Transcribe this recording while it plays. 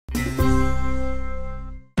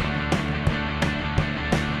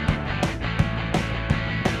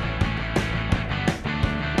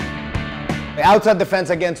outside defense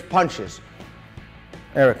against punches.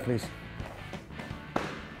 Eric, please.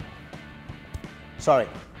 Sorry.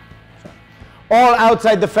 All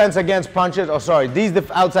outside defense against punches, these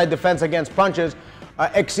outside defense against punches are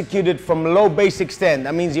executed from low base extend.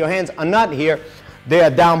 That means your hands are not here, they are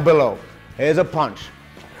down below. Here's a punch.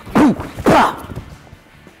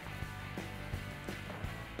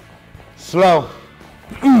 Slow.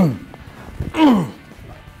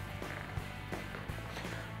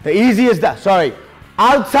 The easiest, outside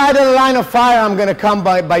of the line of fire, I'm going to come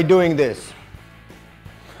by doing this.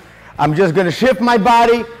 I'm just going to shift my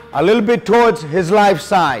body a little bit towards his left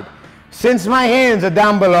side. Since my hands are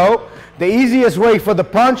down below, the easiest way for the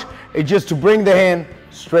punch is just to bring the hand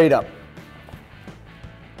straight up.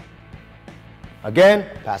 Again,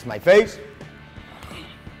 past my face.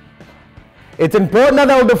 It's important that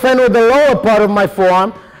I will defend with the lower part of my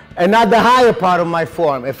forearm and not the higher part of my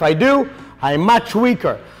forearm. If I do, I'm much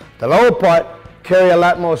weaker. The lower part carry a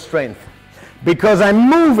lot more strength. Because I'm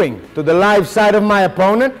moving to the live side of my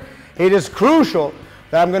opponent, it is crucial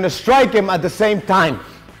that I'm going to strike him at the same time.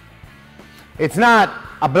 It's not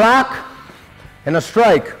a block and a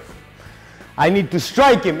strike. I need to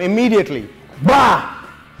strike him immediately. Bah!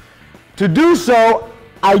 To do so,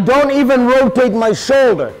 I don't even rotate my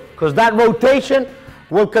shoulder, because that rotation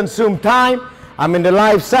will consume time. I'm in the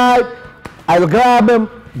live side. I'll grab him,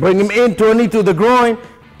 bring him into the groin,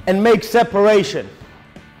 and make separation.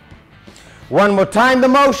 One more time the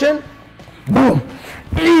motion. Boom.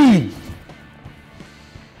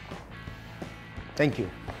 Thank you.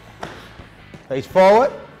 Face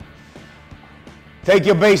forward. Take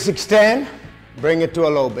your base extend. Bring it to a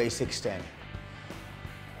low base extend.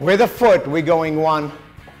 With a foot, we're going one,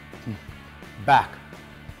 back.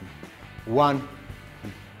 One,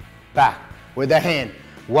 back. With a hand.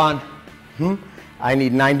 One. I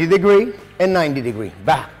need 90 degree and 90 degree.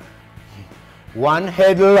 Back. One,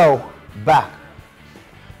 head low. Back.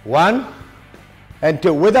 One and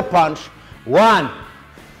two. With a punch. One.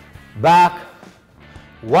 Back.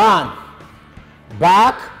 One.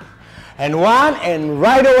 Back. And one. And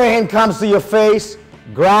right away hand comes to your face.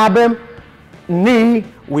 Grab him. Knee.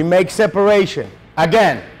 We make separation.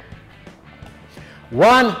 Again.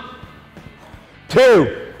 One.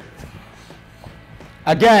 Two.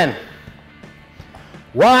 Again.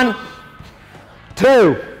 One.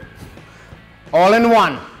 Two. All in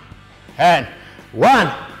one. And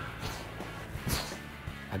one.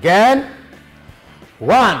 Again.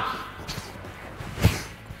 One.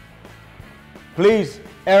 Please,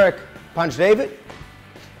 Eric, punch David.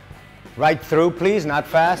 Right through, please, not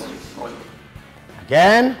fast.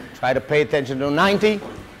 Again. Try to pay attention to 90.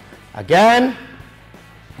 Again.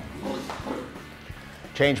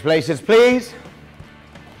 Change places, please.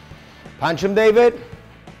 Punch him, David.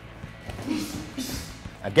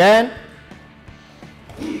 Again.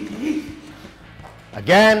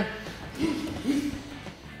 Again.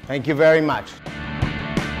 Thank you very much.